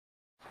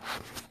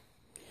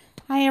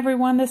Hi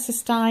everyone, this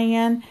is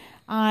Diane.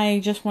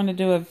 I just want to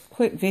do a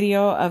quick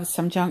video of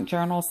some junk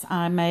journals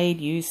I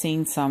made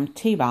using some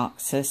tea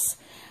boxes.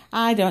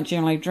 I don't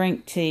generally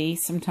drink tea.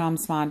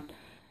 Sometimes my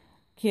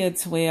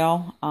kids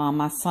will.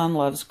 My son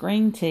loves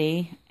green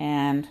tea,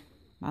 and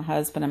my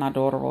husband and my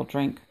daughter will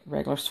drink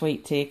regular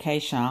sweet tea.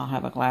 Occasionally I'll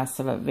have a glass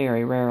of it,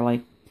 very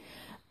rarely.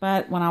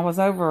 But when I was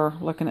over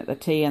looking at the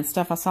tea and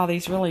stuff, I saw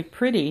these really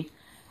pretty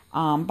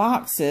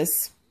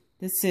boxes.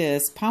 This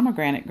is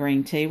pomegranate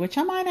green tea, which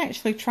I might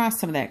actually try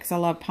some of that because I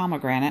love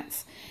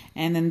pomegranates.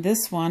 And then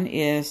this one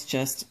is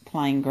just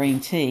plain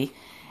green tea.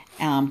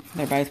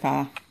 They're both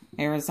by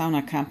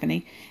Arizona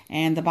Company.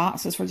 And the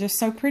boxes were just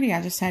so pretty,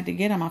 I just had to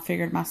get them. I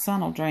figured my son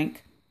will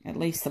drink at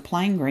least the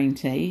plain green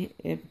tea.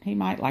 He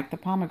might like the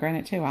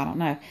pomegranate too, I don't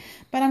know.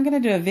 But I'm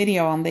going to do a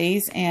video on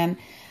these, and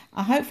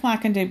hopefully I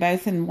can do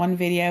both in one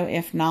video.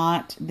 If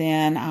not,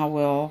 then I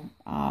will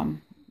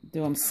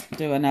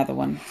do another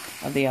one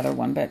of the other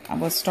one, but I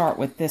will start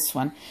with this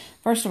one.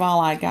 First of all,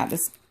 I got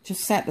this,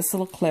 just set this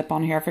little clip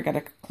on here. I forgot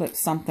to clip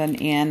something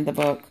in the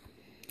book,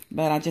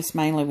 but I just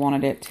mainly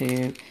wanted it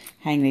to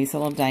hang these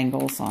little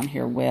dangles on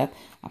here with.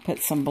 I put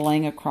some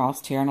bling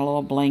across here and a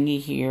little blingy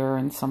here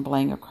and some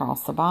bling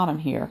across the bottom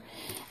here.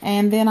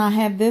 And then I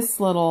had this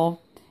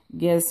little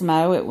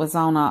gizmo. It was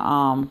on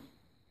a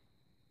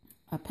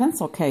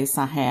pencil case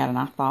I had, and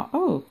I thought,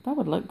 oh, that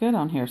would look good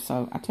on here,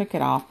 so I took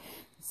it off.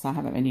 So I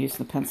haven't been using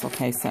the pencil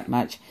case that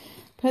much.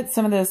 Put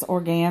some of this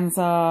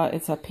organza.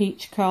 It's a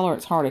peach color.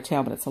 It's hard to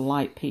tell, but it's a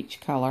light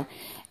peach color.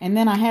 And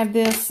then I have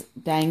this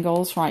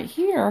dangles right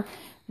here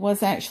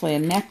was actually a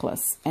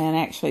necklace. And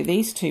actually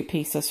these two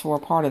pieces were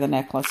part of the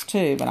necklace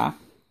too, but I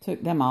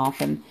took them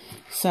off. And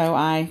so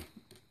I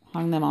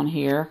hung them on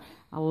here.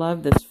 I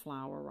love this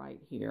flower right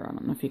here. I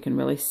don't know if you can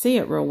really see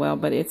it real well,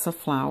 but it's a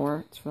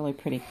flower. It's really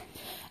pretty.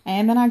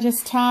 And then I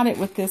just tied it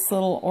with this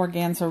little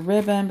organza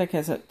ribbon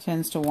because it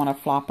tends to want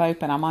to flop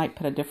open. I might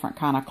put a different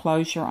kind of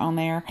closure on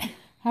there.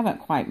 Haven't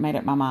quite made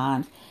up my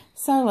mind.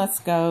 So let's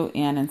go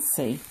in and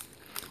see.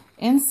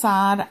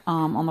 Inside,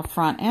 on the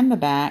front and the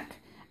back,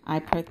 I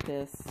put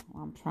this,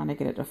 I'm trying to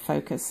get it to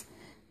focus,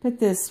 put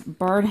this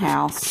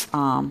birdhouse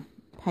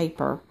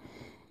paper.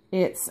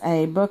 It's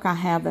a book I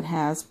have that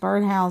has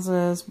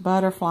birdhouses,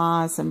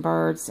 butterflies, and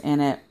birds in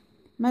it.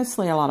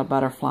 Mostly a lot of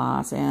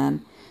butterflies,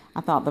 and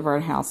I thought the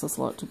birdhouses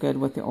looked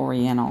good with the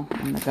oriental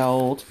and the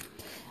gold.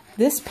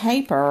 This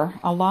paper,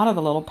 a lot of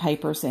the little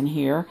papers in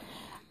here,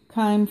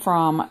 came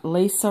from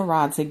Lisa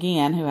Rides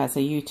Again, who has a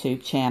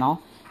YouTube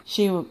channel.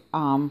 She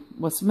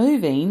was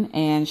moving,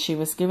 and she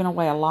was giving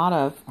away a lot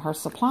of her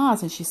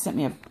supplies, and she sent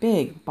me a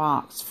big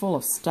box full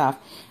of stuff.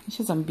 And she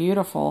has some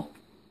beautiful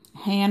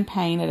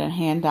hand-painted and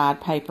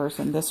hand-dyed papers,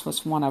 and this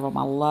was one of them.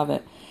 I love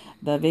it.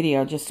 The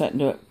video just doesn't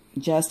do it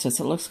justice.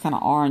 It looks kind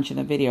of orange in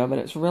the video, but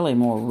it's really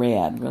more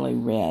red, really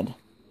red.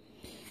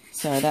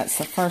 So that's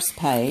the first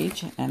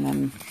page, and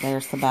then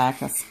there's the back.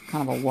 That's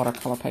kind of a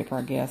watercolor paper,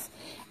 I guess.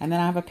 And then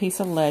I have a piece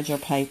of ledger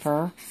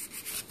paper,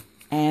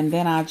 and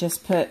then I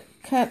just cut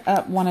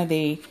up one of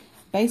the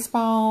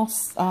baseball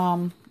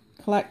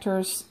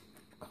collector's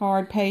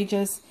card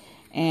pages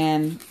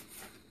and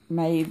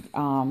made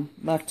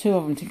left two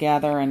of them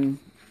together and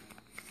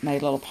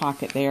made a little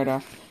pocket there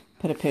to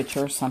put a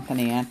picture or something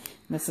in.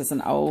 This is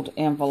an old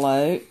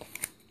envelope,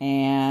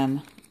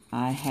 and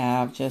I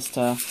have just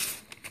a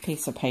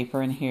piece of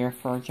paper in here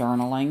for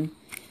journaling.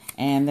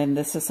 And then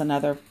this is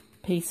another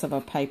piece of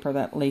a paper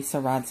that Lisa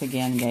Rides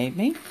Again gave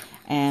me,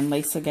 and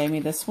Lisa gave me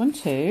this one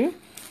too.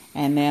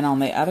 And then on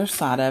the other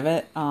side of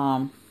it,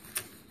 I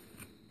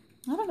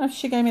don't know if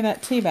she gave me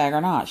that tea bag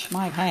or not. She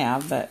might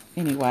have, but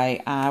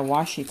anyway, I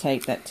washi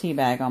taped that tea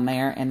bag on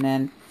there and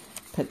then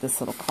put this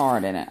little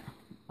card in it.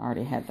 I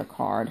already had the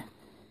card,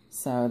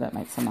 so that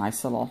makes a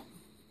nice little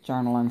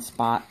journaling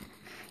spot.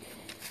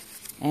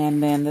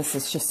 And then this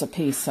is just a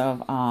piece of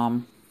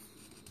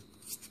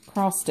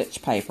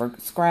cross-stitch paper.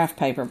 It's graph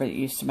paper, but it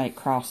used to make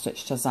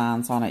cross-stitch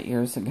designs on it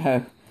years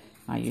ago.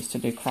 I used to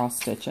do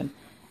cross-stitching.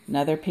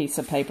 Another piece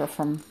of paper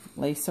from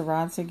Lisa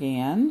Rides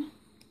Again.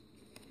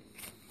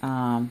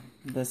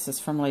 This is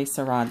from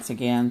Lisa Rides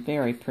Again.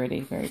 Very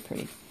pretty, very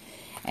pretty.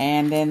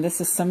 And then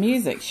this is some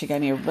music. She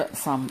gave me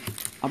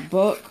a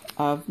book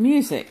of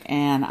music,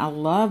 and I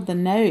love the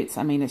notes.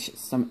 I mean, it's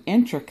just some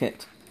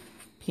intricate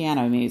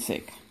piano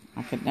music.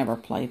 I could never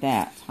play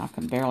that. I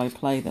can barely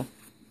play the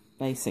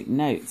basic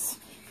notes.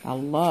 I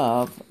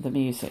love the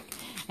music.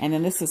 And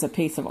then this is a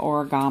piece of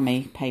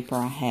origami paper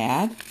I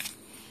had.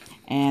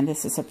 And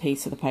this is a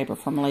piece of the paper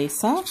from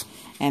Lisa.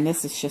 And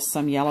this is just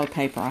some yellow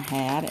paper I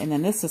had. And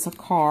then this is a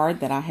card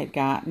that I had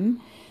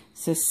gotten. It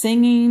says,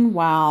 "Singing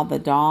While the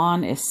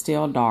Dawn is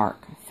Still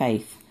Dark,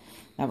 Faith."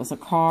 That was a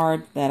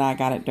card that I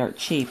got at Dirt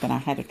Cheap, and I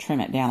had to trim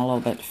it down a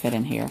little bit to fit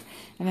in here.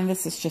 And then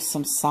this is just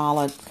some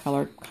solid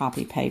colored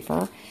copy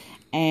paper.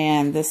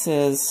 And this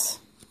is,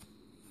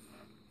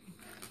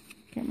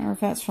 I can't remember if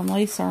that's from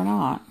Lisa or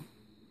not.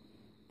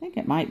 I think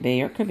it might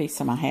be, or it could be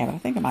some I have. I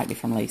think it might be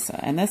from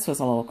Lisa. And this was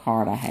a little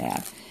card I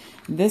had.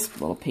 This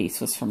little piece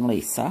was from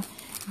Lisa.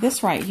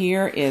 This right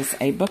here is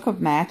a book of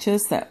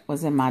matches that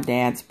was in my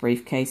dad's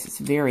briefcase. It's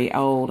very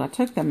old. I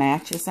took the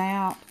matches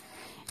out,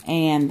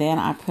 and then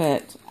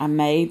I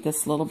made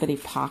this little bitty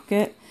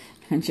pocket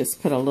and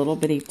just put a little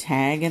bitty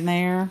tag in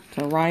there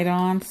to write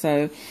on.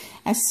 So,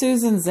 as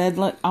Susan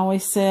Zedlett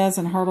always says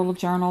in her little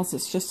journals,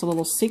 it's just a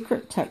little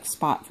secret tuck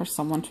spot for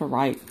someone to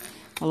write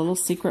a little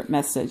secret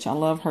message. I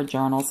love her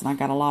journals, and I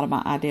got a lot of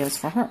my ideas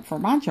for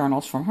my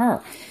journals from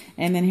her.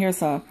 And then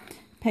here's a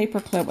paper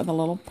clip with a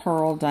little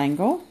pearl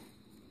dangle.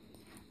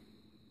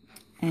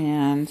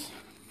 And,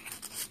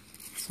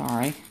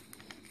 sorry,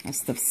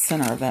 that's the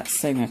center of that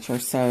signature.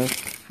 So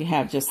you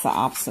have just the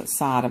opposite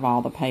side of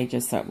all the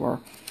pages that were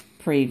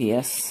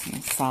previous. A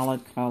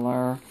solid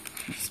color.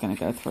 I'm just going to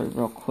go through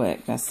real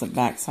quick. That's the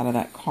back side of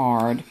that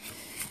card.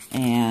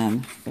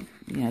 And,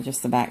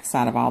 just the back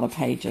side of all the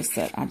pages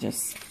that I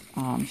just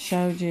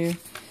showed you.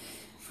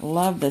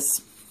 Love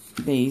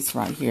these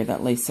right here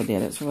that Lisa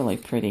did. It's really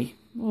pretty.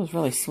 It was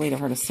really sweet of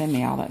her to send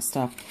me all that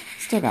stuff.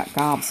 Still got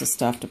gobs of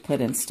stuff to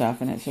put in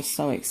stuff, and it's just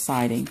so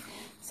exciting.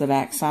 It's the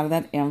back side of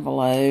that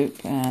envelope,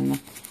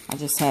 and I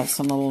just have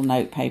some little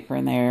note paper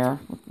in there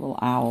with little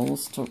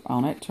owls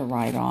on it to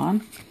write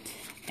on.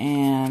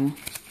 And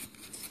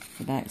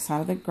the back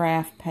side of the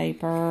graph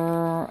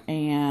paper,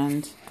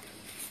 and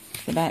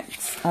the back,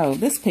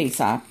 this piece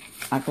I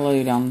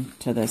glued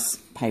onto this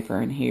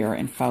paper in here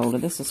and folded.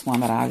 This is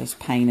one that I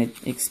just painted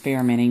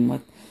experimenting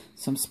with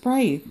some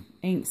spray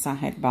inks I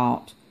had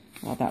bought.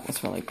 Well, that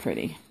was really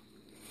pretty.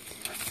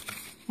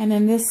 And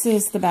then this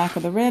is the back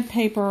of the red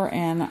paper,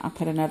 and I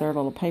put another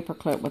little paper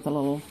clip with a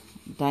little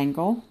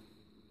dangle.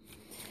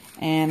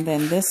 And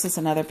then this is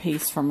another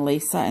piece from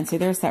Lisa. And see,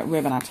 there's that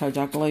ribbon I told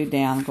you I glued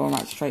down, going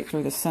right straight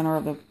through the center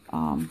of the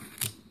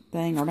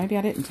thing. Or maybe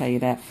I didn't tell you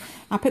that.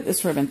 I put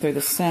this ribbon through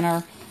the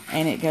center,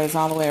 and it goes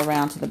all the way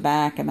around to the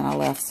back, and then I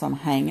left some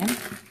hanging.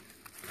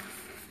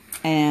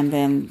 And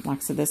then, like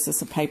I said, this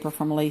is a paper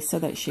from Lisa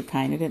that she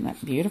painted. Isn't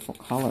that beautiful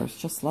colors?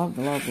 Just love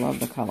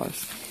the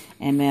colors.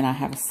 And then I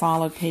have a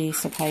solid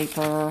piece of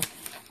paper,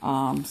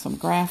 some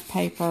graph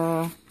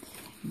paper.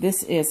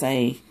 This is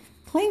a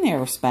Clean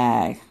Airs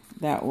bag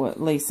that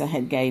Lisa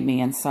had gave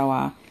me, and so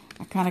I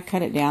kind of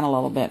cut it down a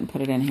little bit and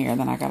put it in here.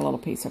 Then I got a little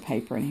piece of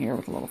paper in here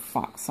with a little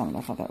fox on it.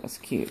 I thought that was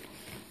cute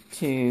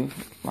to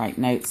write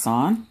notes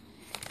on.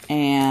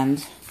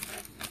 And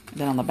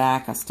then on the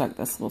back, I stuck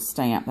this little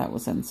stamp that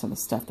was in some of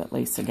the stuff that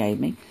Lisa gave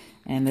me.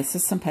 And this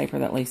is some paper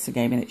that Lisa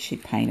gave me that she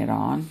painted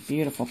on.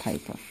 Beautiful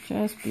paper.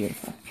 Just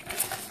beautiful.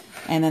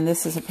 And then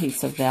this is a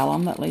piece of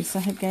vellum that Lisa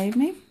had gave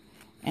me.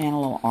 And a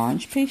little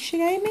orange piece she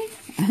gave me.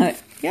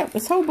 Yep,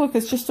 this whole book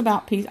is just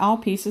about all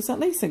pieces that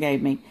Lisa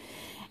gave me.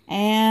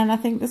 And I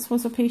think this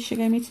was a piece she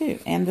gave me too.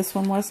 And this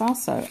one was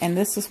also. And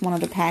this is one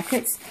of the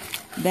packets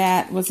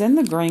that was in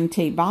the green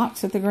tea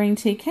box that the green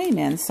tea came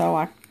in. So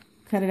I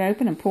cut it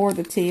open and poured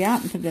the tea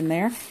out and put it in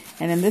there.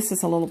 And then this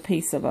is a little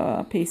piece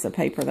of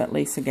paper that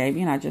Lisa gave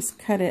me, and I just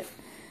cut it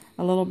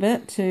a little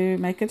bit to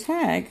make a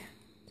tag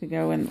to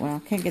go in. Well, I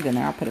can't get it in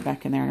there. I'll put it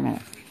back in there in a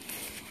minute.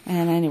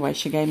 And anyway,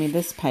 she gave me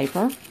this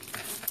paper,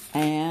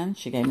 and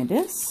she gave me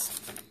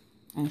this,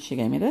 and she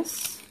gave me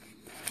this,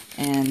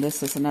 and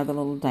this is another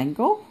little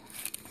dangle,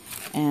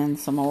 and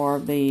some more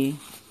of the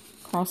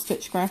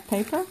cross-stitch graph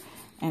paper,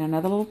 and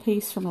another little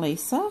piece from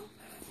Lisa.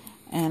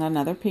 And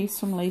another piece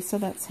from Lisa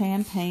that's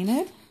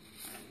hand-painted.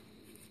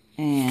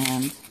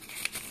 And,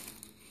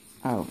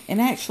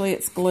 and actually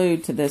it's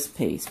glued to this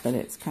piece, but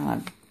it's kind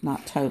of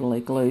not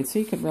totally glued. So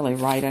you could really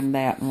write on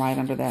that and write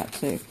under that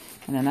too.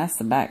 And then that's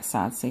the back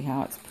side. See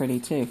how it's pretty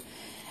too.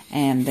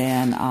 And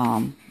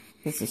then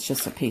this is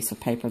just a piece of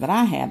paper that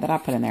I had that I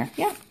put in there.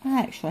 Yep,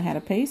 I actually had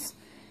a piece.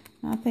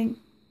 I think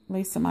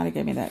Lisa might have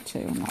given me that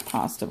too. I'm not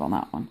positive on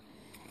that one.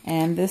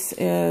 And this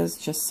is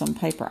just some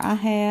paper I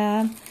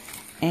had.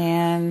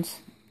 And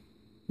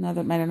made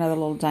another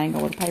little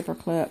dangle with a paper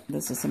clip.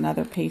 This is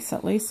another piece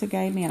that Lisa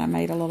gave me, and I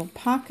made a little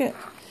pocket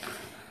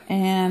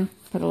and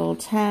put a little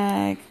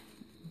tag.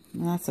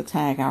 And that's a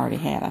tag I already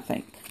had, I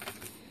think.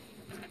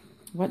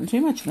 Wasn't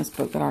too much in this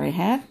book that I already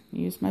had. I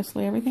used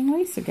mostly everything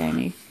Lisa gave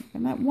me.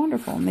 Isn't that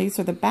wonderful? And these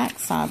are the back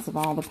sides of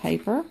all the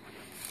paper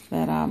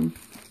that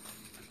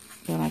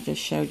I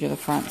just showed you the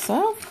fronts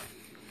of.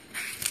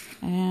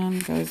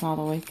 And goes all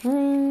the way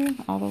through,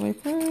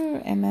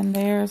 and then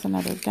there's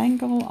another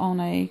dangle on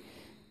a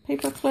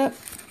paper clip,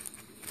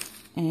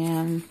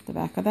 and the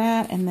back of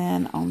that, and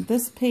then on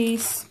this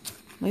piece,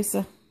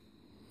 Lisa,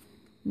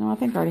 no, I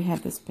think I already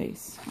had this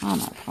piece. I'm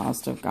not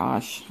positive,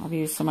 gosh, I've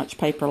used so much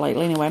paper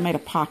lately. Anyway, I made a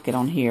pocket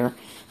on here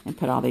and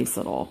put all these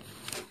little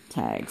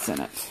tags in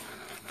it.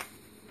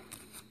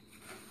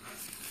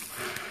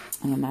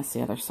 And then that's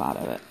the other side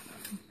of it.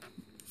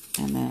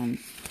 And then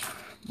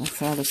that's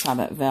the other side of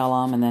that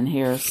vellum. And then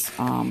here's,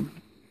 I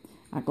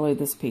glued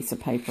this piece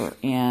of paper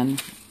in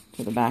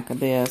to the back of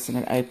this, and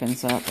it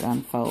opens up, it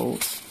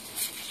unfolds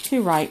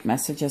to write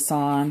messages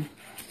on.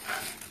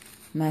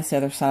 And that's the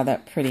other side of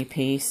that pretty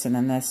piece. And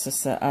then that's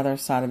just the other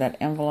side of that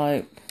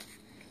envelope.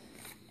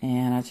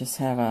 And I just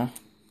have a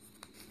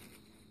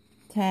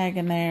tag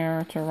in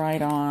there to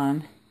write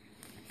on.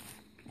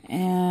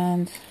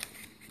 and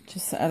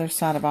just the other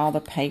side of all the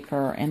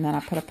paper, and then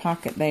I put a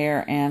pocket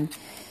there, and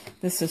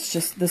this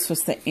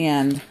was the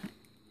end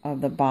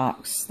of the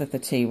box that the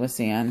tea was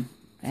in,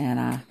 and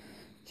I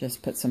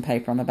just put some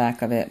paper on the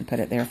back of it and put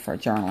it there for a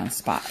journaling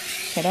spot.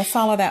 Okay, that's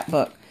all of that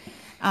book.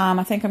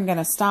 I think I'm going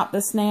to stop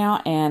this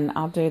now, and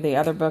I'll do the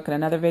other book in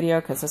another video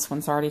because this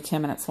one's already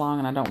 10 minutes long,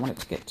 and I don't want it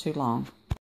to get too long.